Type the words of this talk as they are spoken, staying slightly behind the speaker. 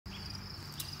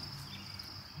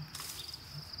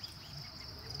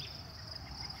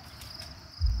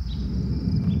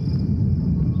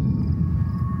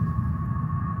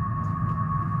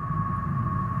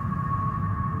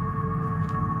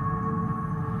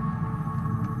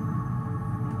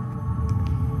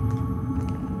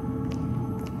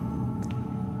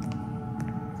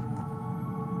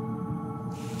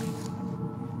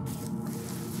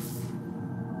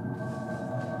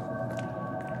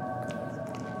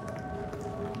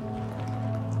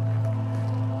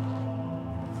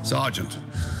Sergeant,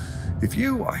 if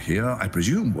you are here, I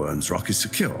presume Wern's Rock is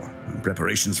secure, and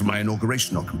preparations for my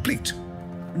inauguration are complete.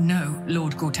 No,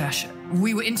 Lord Gortash.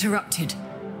 We were interrupted.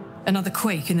 Another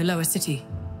quake in the lower city.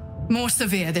 More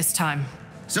severe this time.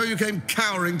 So you came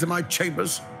cowering to my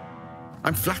chambers?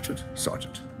 I'm flattered,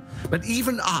 Sergeant. But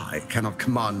even I cannot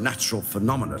command natural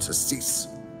phenomena to cease.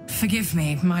 Forgive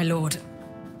me, my lord,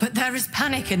 but there is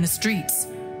panic in the streets.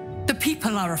 The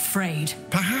people are afraid.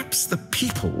 Perhaps the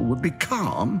people would be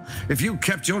calm if you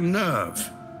kept your nerve.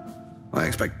 I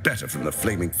expect better from the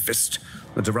flaming fist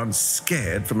than to run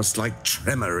scared from a slight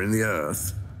tremor in the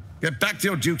earth. Get back to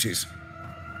your duties.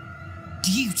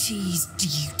 Duties,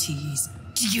 duties,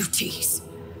 duties.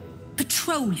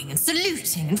 Patrolling and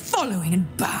saluting and following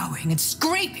and bowing and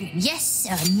scraping and yes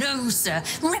sir, no sir,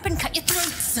 rip and cut your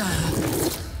throat, sir.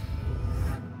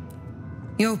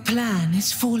 Your plan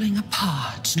is falling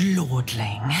apart,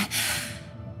 lordling.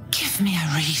 Give me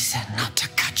a reason not to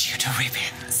cut you to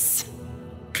ribbons.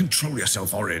 Control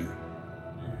yourself, Orin.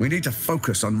 We need to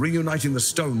focus on reuniting the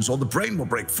stones or the brain will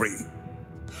break free.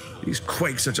 These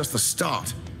quakes are just the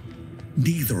start.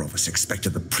 Neither of us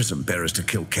expected the prism bearers to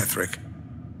kill Ketheric.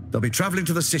 They'll be traveling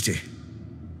to the city.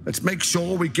 Let's make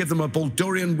sure we give them a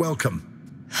Baldurian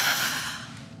welcome.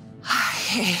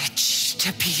 I itch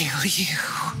to peel you,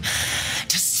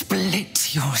 to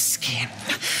split your skin,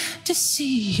 to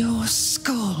see your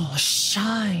skull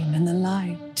shine in the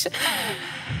light.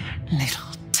 Little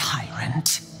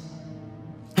tyrant.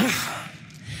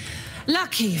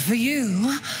 Lucky for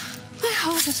you, I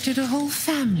harvested a whole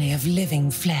family of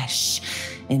living flesh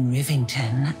in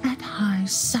Rivington at high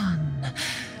sun.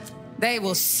 They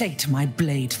will sate my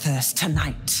blade thirst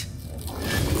tonight.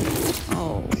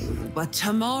 Oh, but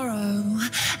tomorrow,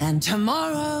 and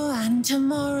tomorrow, and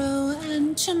tomorrow,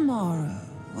 and tomorrow,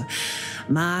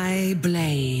 my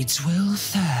blades will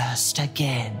thirst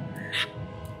again.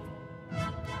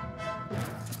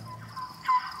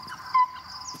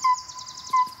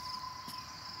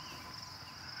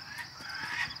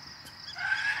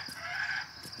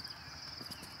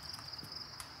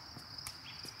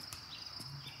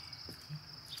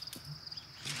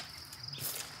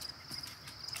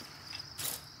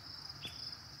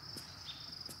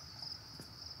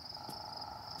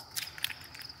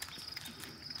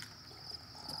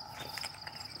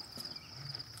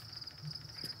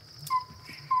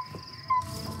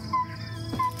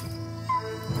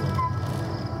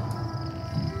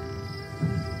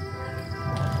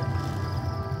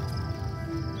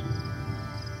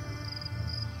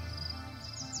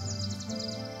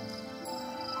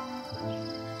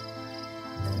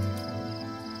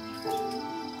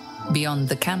 Beyond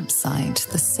the campsite,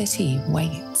 the city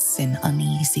waits in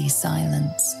uneasy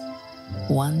silence,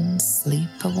 one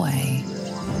sleep away.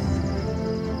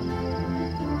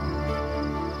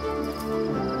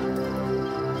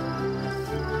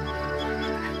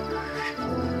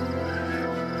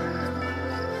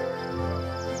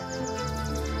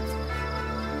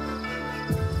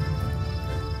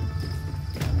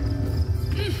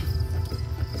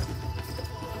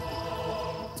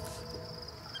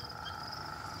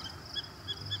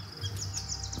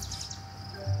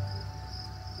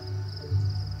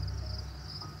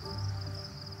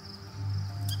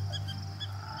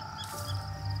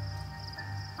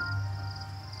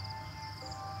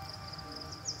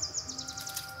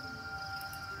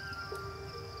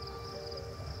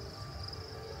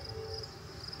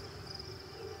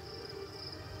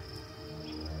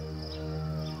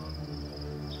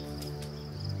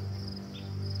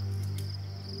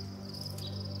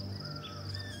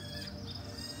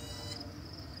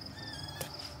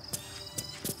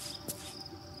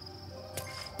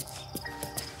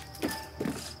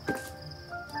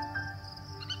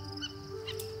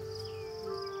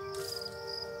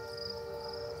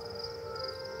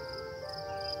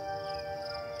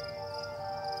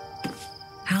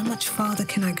 How much farther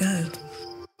can I go?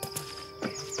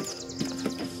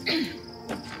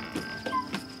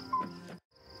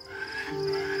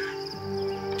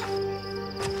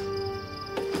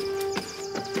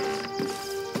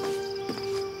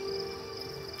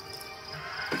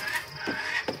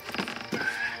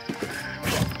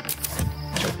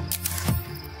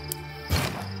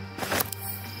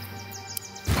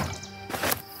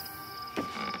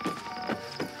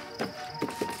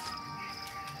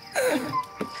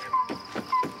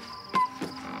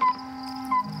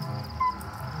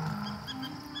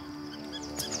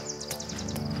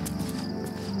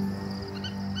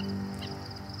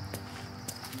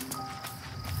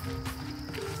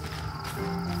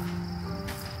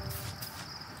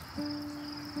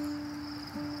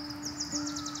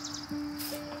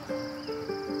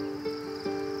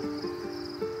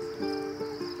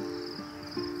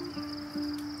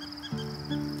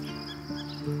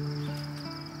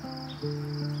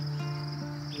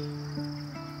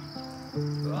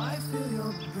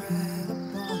 breath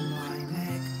upon my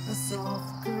neck, a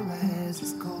soft caress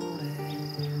as cold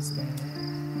as death.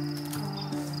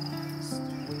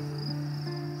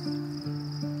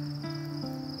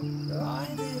 I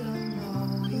didn't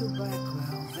know you back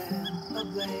well then, I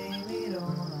blame it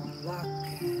on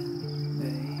luck and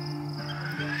fate.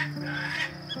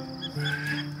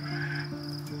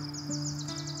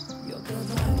 You're the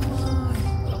dynamite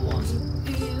I want to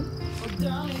be in, oh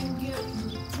darling, get me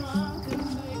drunk and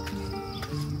make me.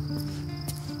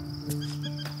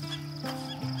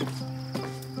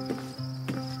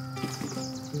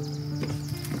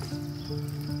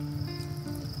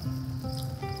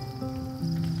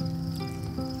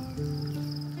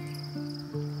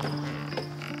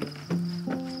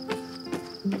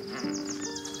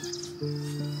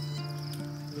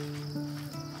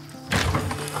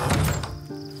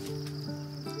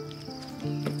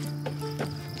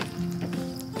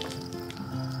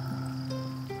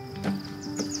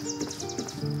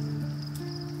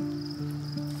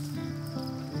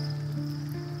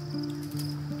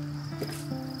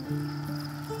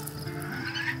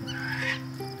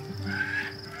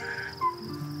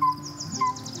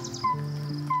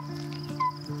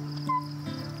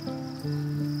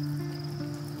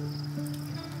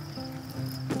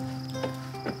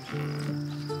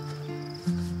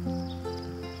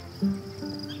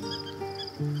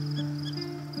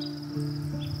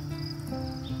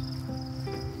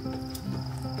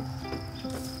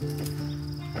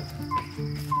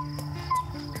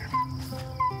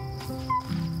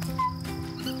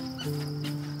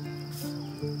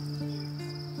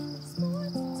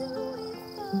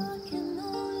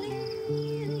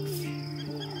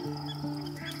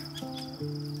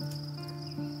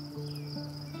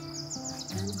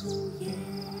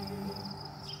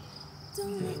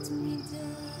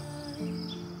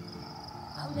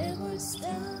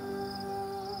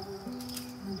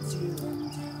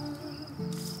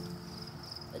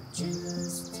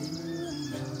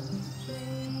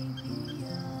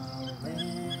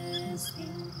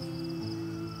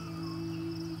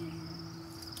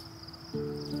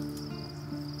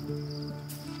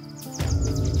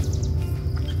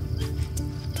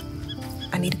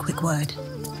 I need a quick word.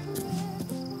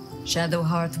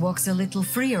 Shadowheart walks a little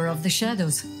freer of the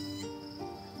shadows.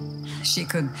 She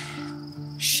could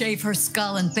shave her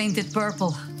skull and paint it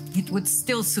purple. It would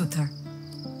still suit her.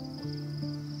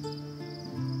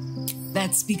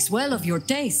 That speaks well of your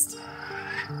taste.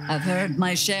 I've heard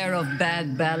my share of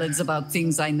bad ballads about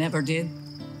things I never did.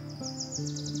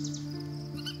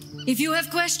 If you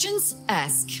have questions,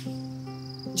 ask.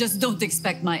 Just don't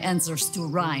expect my answers to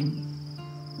rhyme.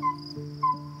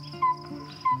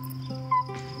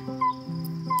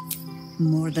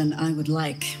 More than I would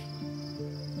like.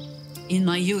 In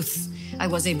my youth, I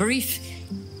was a brief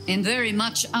and very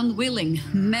much unwilling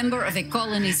member of a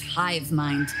colony's hive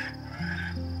mind.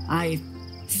 I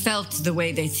felt the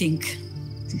way they think,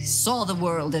 saw the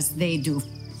world as they do.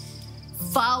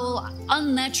 Foul,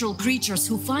 unnatural creatures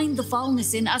who find the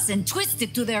foulness in us and twist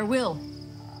it to their will.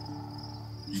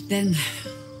 But then,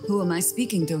 who am I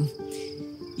speaking to?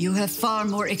 You have far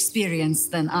more experience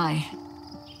than I.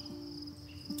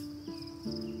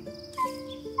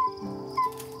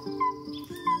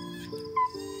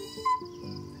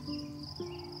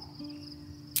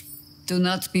 Do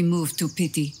not be moved to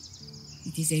pity.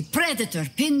 It is a predator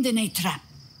pinned in a trap.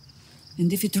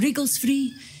 And if it wriggles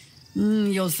free,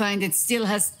 you'll find it still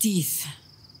has teeth.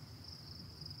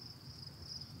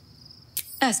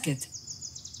 Ask it.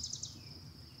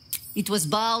 It was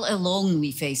Baal alone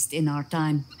we faced in our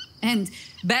time. And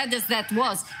bad as that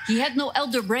was, he had no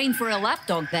elder brain for a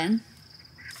lapdog then.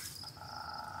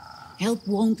 Help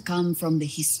won't come from the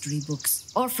history books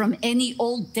or from any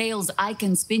old tales I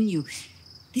can spin you.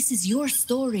 This is your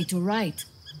story to write.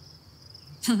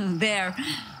 There.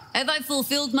 Have I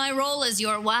fulfilled my role as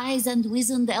your wise and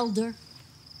wizened elder?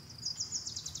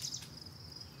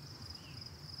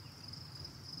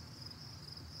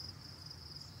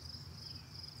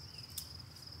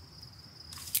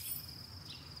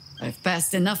 I've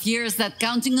passed enough years that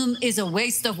counting them is a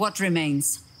waste of what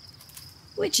remains.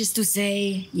 Which is to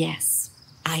say, yes,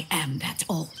 I am that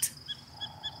old.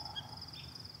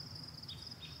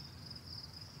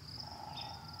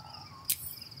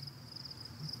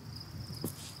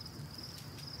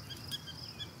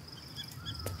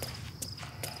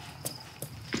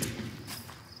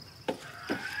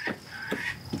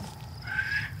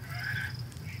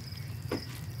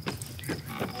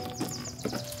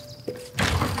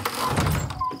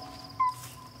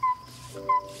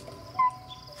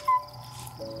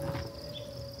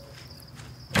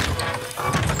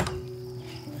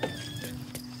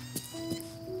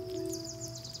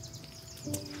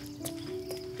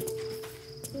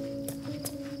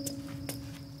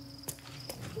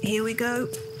 Here we go.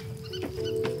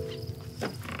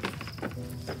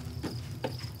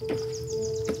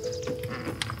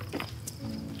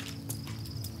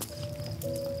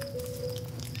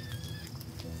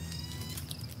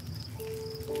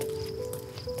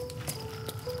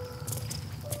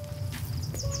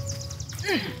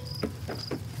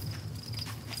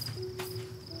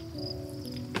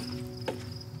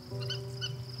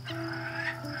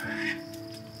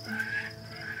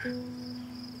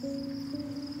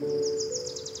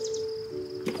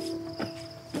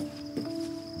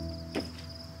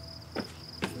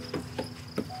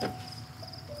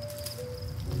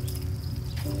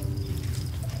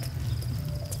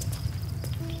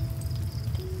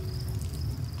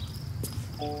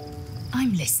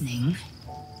 I'm listening.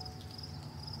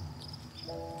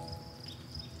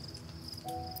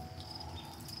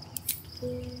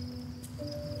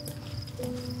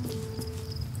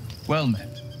 Well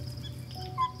met.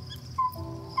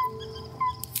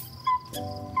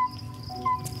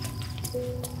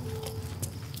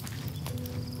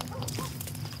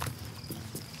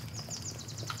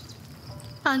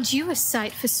 Aren't you a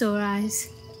sight for sore eyes?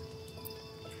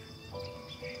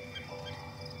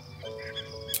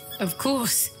 Of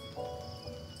course.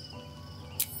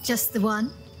 Just the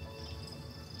one?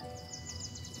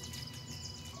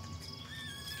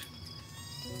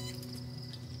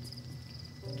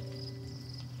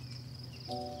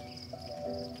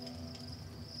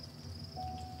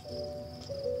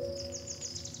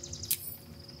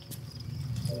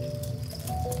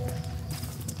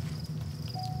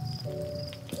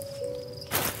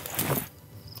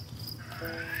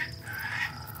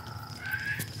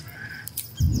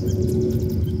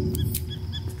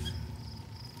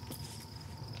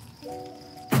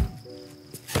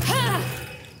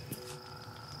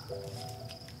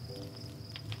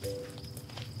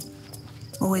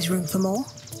 Always room for more?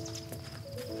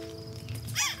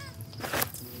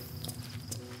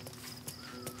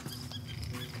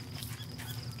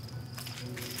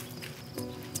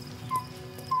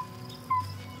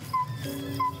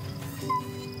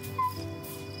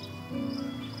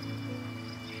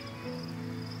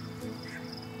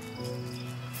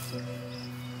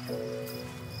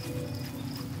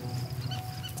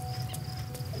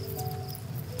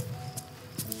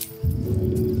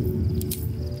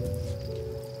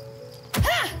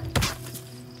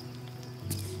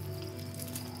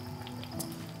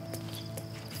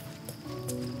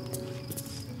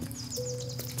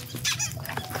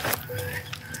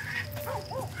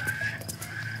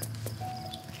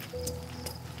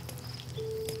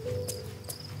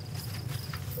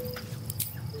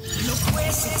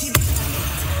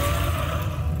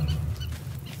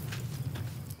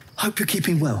 Hope you're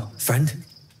keeping well, friend.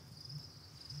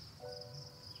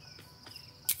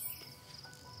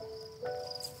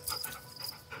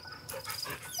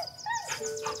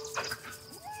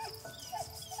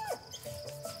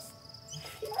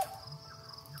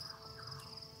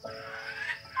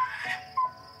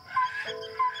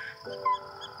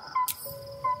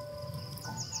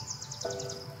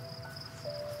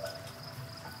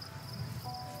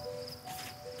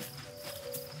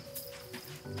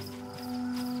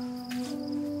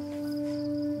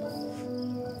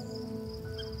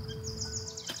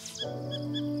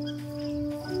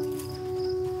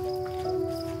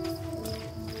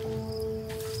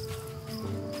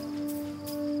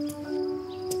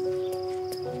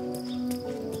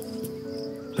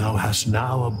 Thou hast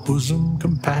now a bosom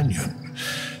companion.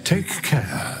 Take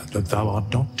care that thou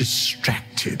art not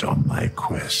distracted on thy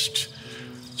quest,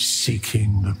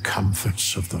 seeking the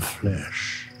comforts of the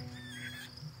flesh.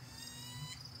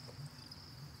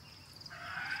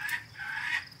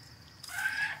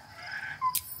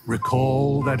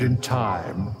 Recall that in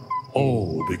time,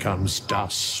 all becomes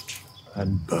dust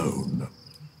and bone.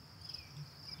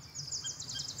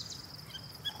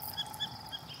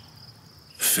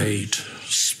 Fate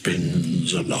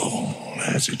spins along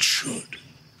as it should.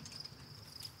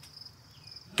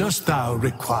 Dost thou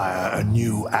require a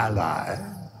new ally?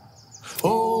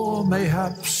 Or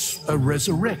mayhaps a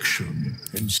resurrection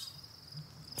instead?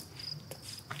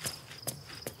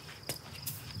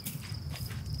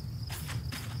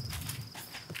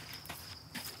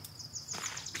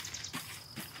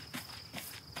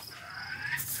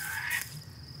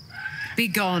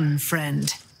 Begone,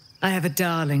 friend. I have a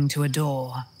darling to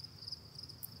adore.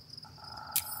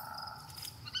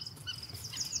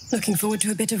 Looking forward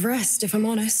to a bit of rest, if I'm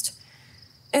honest.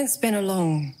 It's been a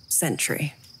long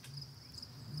century.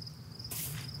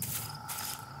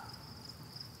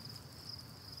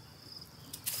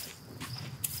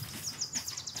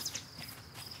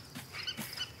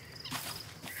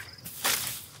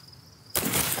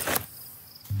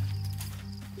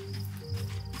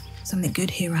 Something good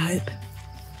here, I hope.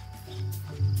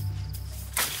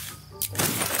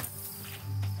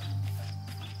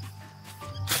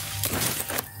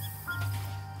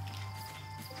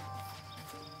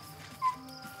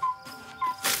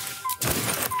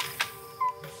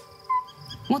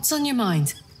 What's on your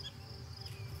mind?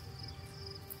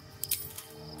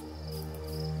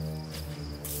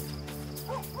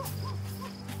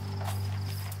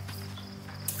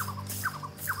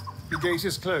 The gate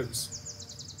is closed,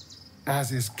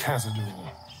 as is Cazador.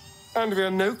 And we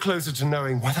are no closer to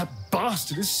knowing why that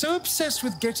bastard is so obsessed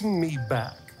with getting me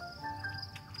back.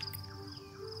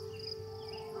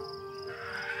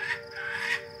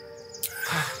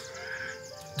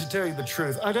 To tell you the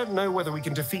truth, I don't know whether we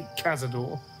can defeat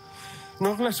Cazador.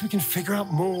 Not unless we can figure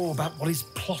out more about what he's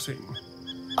plotting.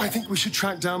 I think we should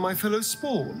track down my fellow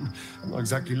Spawn. I'm not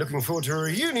exactly looking forward to a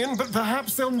reunion, but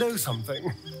perhaps they'll know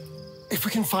something. If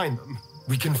we can find them,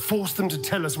 we can force them to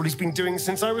tell us what he's been doing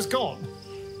since I was gone.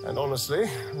 And honestly,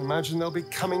 I imagine they'll be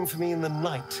coming for me in the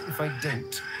night if I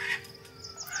don't.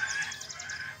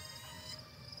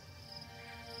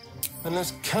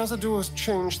 Unless Cazador has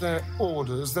changed their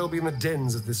orders, they'll be in the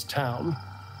dens of this town,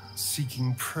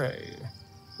 seeking prey.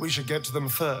 We should get to them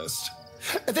first.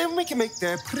 Then we can make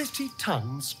their pretty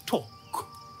tongues talk.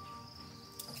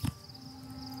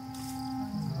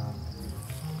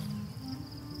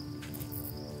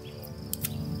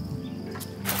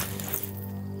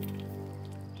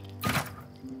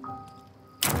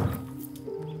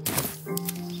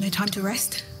 No time to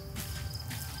rest?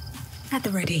 At the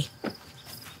ready.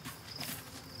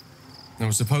 I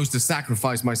was supposed to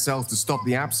sacrifice myself to stop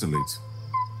the Absolute.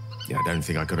 Yeah, I don't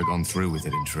think I could have gone through with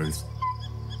it, in truth.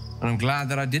 And I'm glad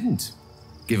that I didn't,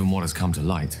 given what has come to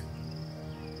light.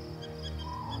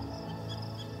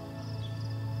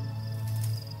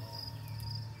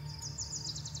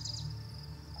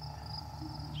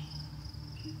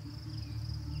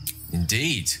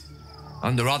 Indeed.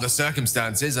 Under other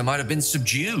circumstances, I might have been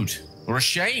subdued or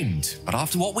ashamed. But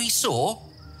after what we saw,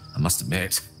 I must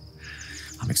admit,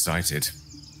 I'm excited.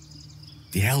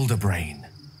 The Elder Brain.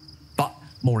 But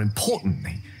more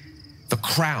importantly, the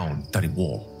crown that it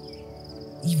wore.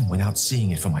 Even without seeing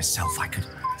it for myself, I could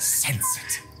sense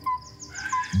it.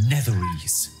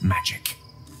 Netherese magic.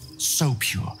 So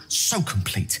pure, so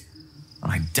complete.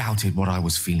 And I doubted what I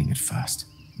was feeling at first.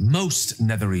 Most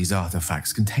Netherese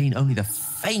artifacts contain only the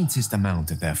faintest amount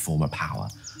of their former power.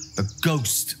 The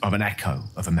ghost of an echo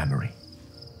of a memory.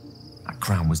 That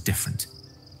crown was different.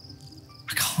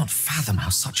 I can't fathom how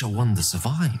such a wonder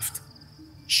survived.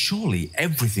 Surely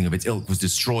everything of its ilk was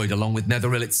destroyed along with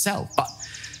Netheril itself, but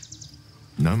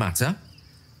no matter.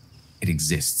 It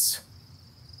exists.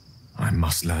 I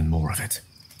must learn more of it.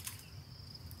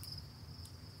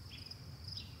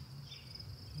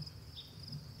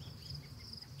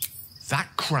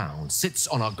 That crown sits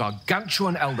on a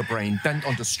gargantuan elder brain bent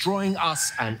on destroying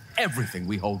us and everything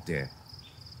we hold dear.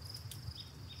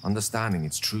 Understanding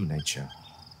its true nature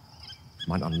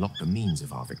might unlock the means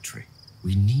of our victory.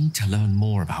 We need to learn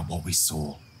more about what we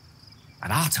saw.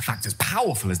 An artifact as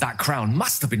powerful as that crown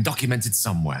must have been documented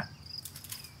somewhere.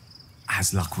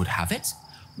 As luck would have it,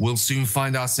 we'll soon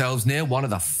find ourselves near one of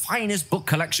the finest book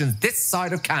collections this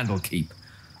side of Candlekeep,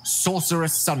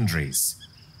 Sorcerous Sundries.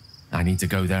 I need to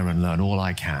go there and learn all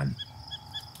I can.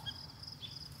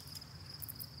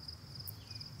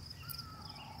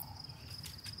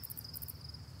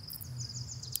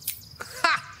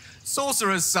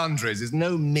 Sorcerer's Sundries is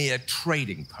no mere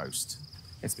trading post.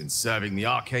 It's been serving the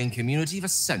arcane community for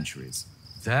centuries.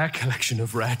 Their collection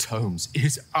of rare tomes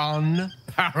is unparalleled.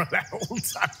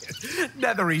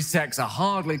 Netherese texts are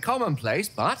hardly commonplace,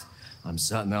 but I'm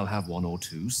certain they'll have one or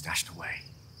two stashed away.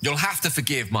 You'll have to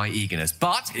forgive my eagerness,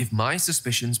 but if my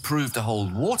suspicions prove to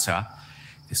hold water,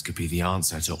 this could be the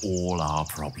answer to all our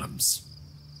problems.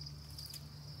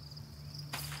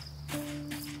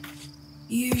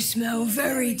 You smell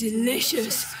very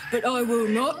delicious, but I will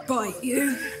not bite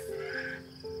you.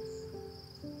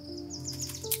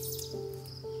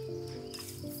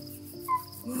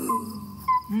 Ooh,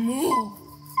 more.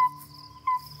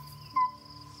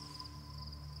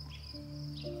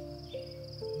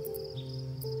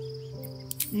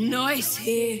 Nice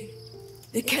here.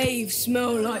 The caves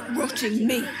smell like rotting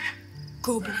meat.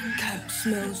 Goblin camp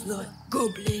smells like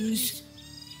goblins.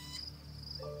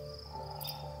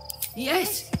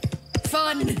 Yes,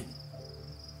 fun.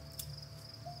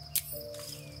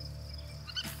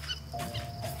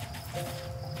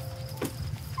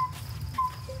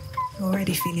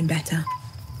 Already feeling better.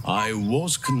 I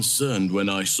was concerned when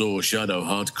I saw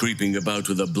Shadowheart creeping about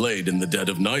with a blade in the dead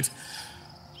of night,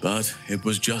 but it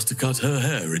was just to cut her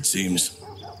hair, it seems.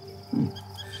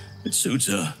 It suits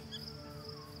her.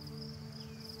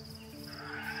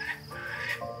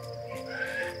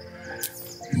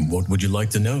 What would you like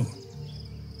to know?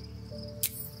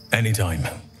 Anytime.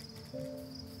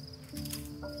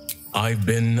 I've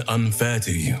been unfair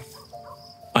to you.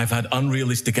 I've had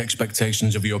unrealistic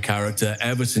expectations of your character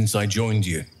ever since I joined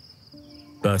you.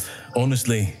 But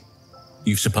honestly,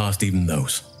 you've surpassed even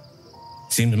those.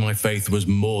 Seemed my faith was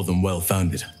more than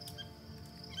well-founded.